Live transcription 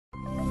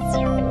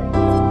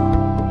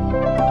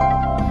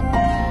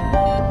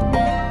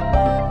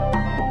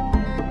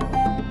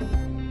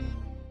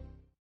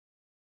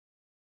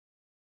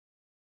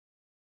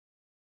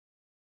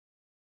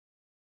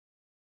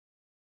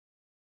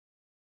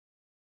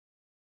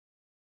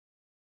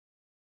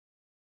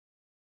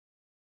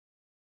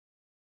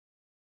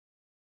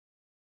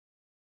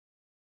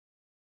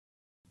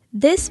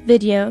This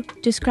video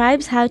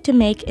describes how to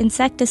make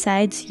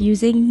insecticides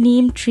using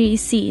neem tree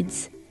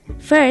seeds.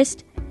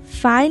 First,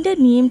 find a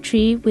neem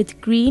tree with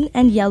green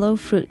and yellow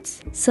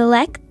fruits.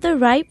 Select the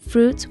ripe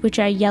fruits which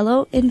are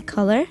yellow in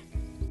color.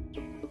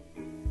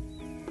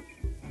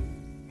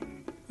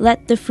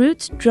 Let the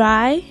fruits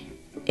dry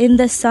in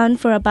the sun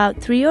for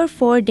about 3 or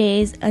 4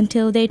 days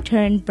until they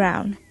turn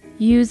brown.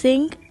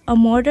 Using a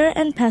mortar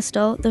and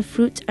pestle, the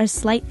fruits are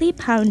slightly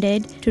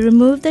pounded to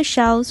remove the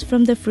shells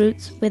from the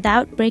fruits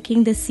without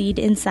breaking the seed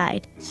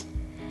inside.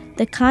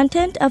 The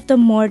content of the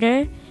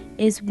mortar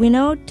is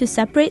winnowed to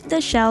separate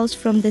the shells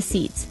from the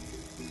seeds.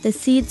 The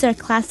seeds are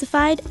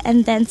classified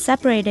and then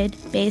separated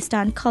based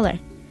on color.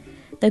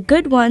 The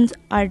good ones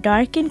are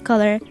dark in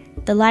color,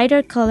 the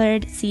lighter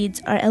colored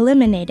seeds are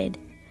eliminated.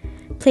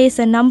 Place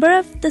a number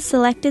of the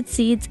selected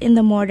seeds in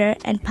the mortar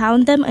and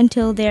pound them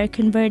until they are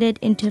converted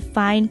into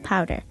fine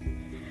powder.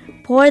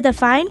 Pour the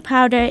fine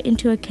powder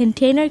into a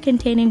container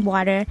containing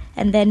water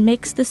and then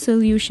mix the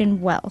solution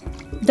well.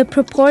 The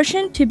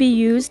proportion to be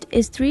used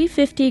is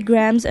 350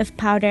 grams of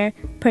powder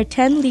per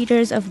 10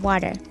 liters of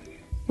water,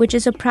 which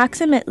is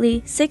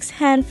approximately 6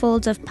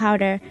 handfuls of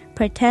powder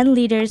per 10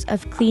 liters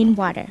of clean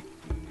water.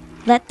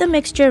 Let the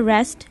mixture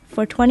rest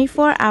for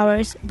 24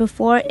 hours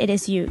before it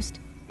is used.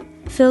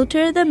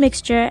 Filter the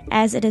mixture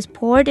as it is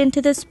poured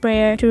into the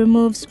sprayer to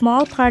remove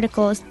small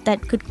particles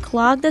that could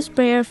clog the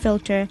sprayer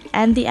filter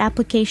and the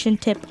application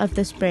tip of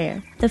the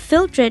sprayer. The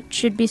filtrate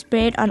should be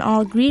sprayed on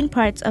all green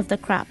parts of the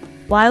crop.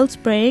 While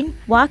spraying,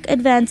 walk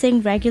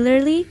advancing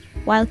regularly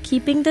while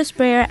keeping the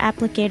sprayer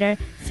applicator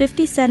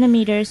 50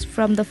 centimeters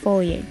from the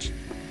foliage.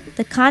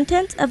 The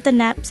contents of the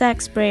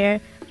knapsack sprayer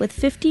with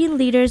 15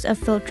 liters of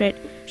filtrate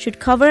should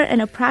cover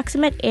an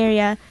approximate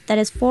area that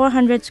is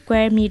 400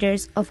 square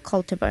meters of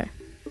cultivar.